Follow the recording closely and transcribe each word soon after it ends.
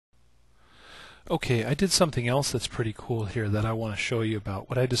Okay, I did something else that's pretty cool here that I want to show you about.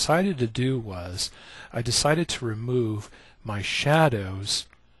 What I decided to do was I decided to remove my shadows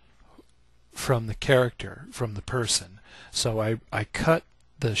from the character, from the person. So I cut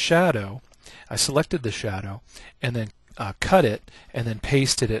the shadow, I selected the shadow, and then cut it and then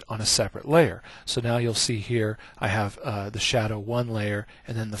pasted it on a separate layer. So now you'll see here I have the shadow one layer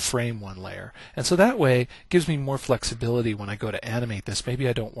and then the frame one layer. And so that way it gives me more flexibility when I go to animate this. Maybe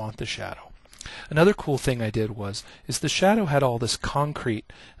I don't want the shadow. Another cool thing I did is the shadow had all this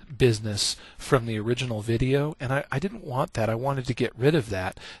concrete business from the original video, and I didn't want that. I wanted to get rid of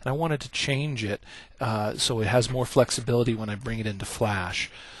that, and I wanted to change it so it has more flexibility when I bring it into Flash.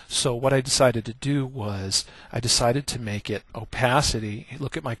 So what I decided to do was I decided to make it opacity.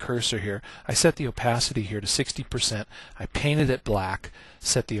 Look at my cursor here. I set the opacity here to 60%. I painted it black,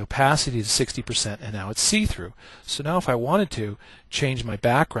 set the opacity to 60%, and now it's see-through. So now if I wanted to change my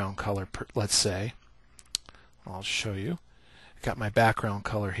background color, let's say, I'll show you. I got my background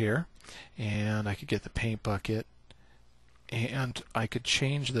color here, and I could get the paint bucket, and I could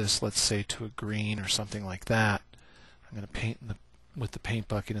change this, let's say, to a green or something like that. I'm going to paint with the paint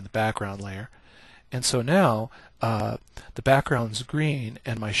bucket in the background layer. And so now the background's green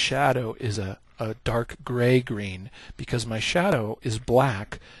and my shadow is a dark gray green because my shadow is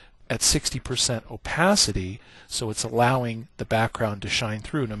black at 60% opacity, so it's allowing the background to shine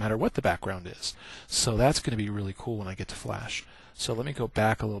through no matter what the background is. So that's going to be really cool when I get to Flash. So let me go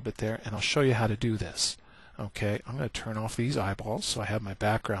back a little bit there and I'll show you how to do this. Okay, I'm going to turn off these eyeballs so I have my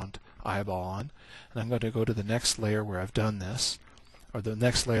background eyeball on, and I'm going to go to the next layer where I've done this, or the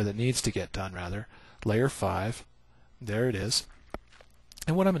next layer that needs to get done rather, layer 5. There it is.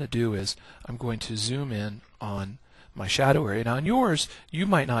 And what I'm going to do is I'm going to zoom in on my shadow area. Now on yours, you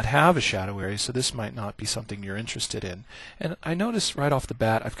might not have a shadow area, so this might not be something you're interested in. And I notice right off the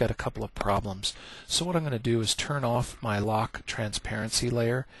bat I've got a couple of problems. So what I'm going to do is turn off my lock transparency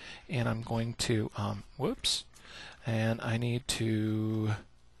layer, and I'm going to, and I need to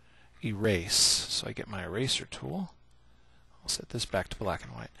erase. So I get my eraser tool. I'll set this back to black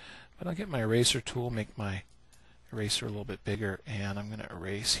and white. But I'll get my eraser tool, make my eraser a little bit bigger, and I'm going to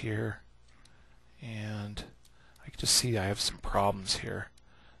erase here. And I can just see I have some problems here.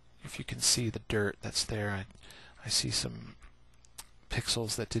 If you can see the dirt that's there, I see some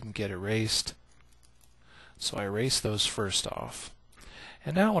pixels that didn't get erased. So I erase those first off.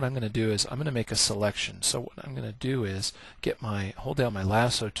 And now what I'm going to do is I'm going to make a selection. So what I'm going to do is hold down my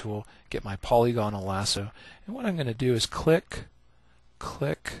lasso tool, get my polygonal lasso, and what I'm going to do is click,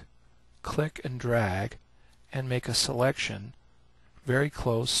 click, click, and drag, and make a selection very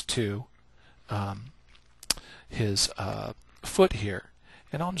close to his foot here.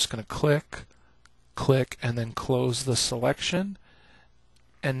 And I'm just going to click, click, and then close the selection.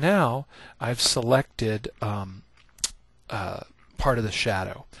 And now I've selected part of the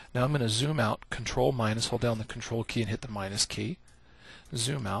shadow. Now I'm going to zoom out, Control minus, hold down the Control key and hit the minus key.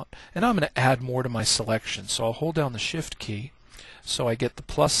 Zoom out, and I'm going to add more to my selection. So I'll hold down the Shift key so I get the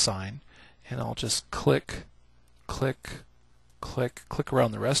plus sign, and I'll just click, click, click, click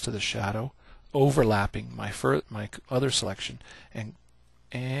around the rest of the shadow, overlapping my other selection,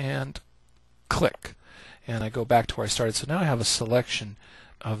 and click. And I go back to where I started. So now I have a selection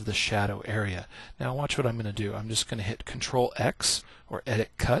of the shadow area. Now watch what I'm going to do. I'm just going to hit Control X or Edit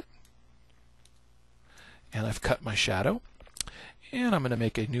Cut, and I've cut my shadow. And I'm going to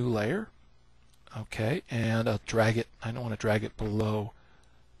make a new layer. Okay, and I'll drag it. I don't want to drag it below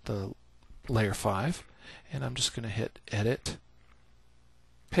the layer 5. And I'm just going to hit Edit,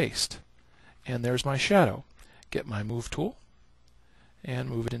 Paste. And there's my shadow. Get my Move tool and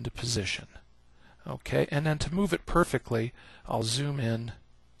move it into position. Okay, and then to move it perfectly, I'll zoom in,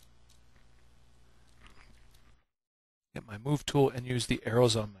 get my Move tool, and use the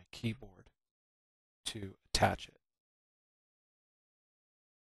arrows on my keyboard to attach it.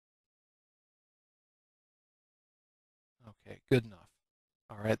 Okay, good enough.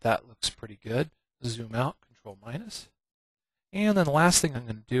 All right, that looks pretty good. Zoom out, Control minus. And then the last thing I'm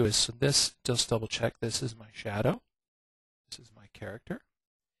going to do is, so this, just double check, this is my shadow. This is my character.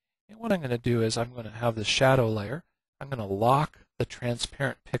 And what I'm going to do is I'm going to have the shadow layer. I'm going to lock the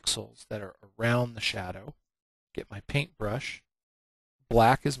transparent pixels that are around the shadow. Get my paintbrush.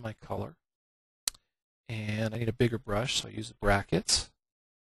 Black is my color. And I need a bigger brush, so I use the brackets,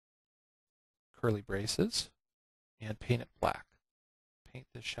 curly braces, and paint it black. Paint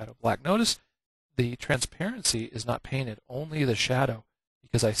this shadow black. Notice the transparency is not painted, only the shadow,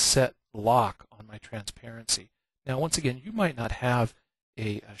 because I set lock on my transparency. Now once again, you might not have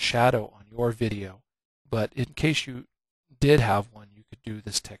a shadow on your video, but in case you did have one, you could do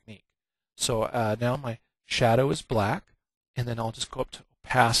this technique. So now my shadow is black, and then I'll just go up to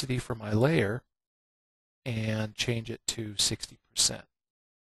opacity for my layer and change it to 60%.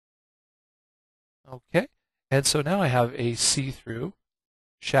 Okay, and so now I have a see-through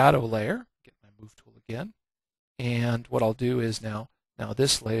shadow layer. Get my move tool again, and what I'll do is now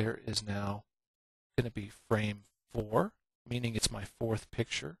this layer is now going to be frame 4, meaning it's my fourth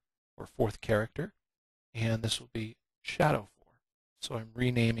picture or fourth character, and this will be shadow 4. So I'm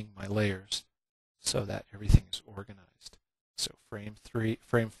renaming my layers so that everything is organized. So frame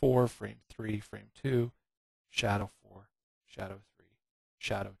 4, frame 3, frame 2, shadow 4, shadow 3,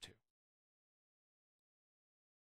 shadow 2.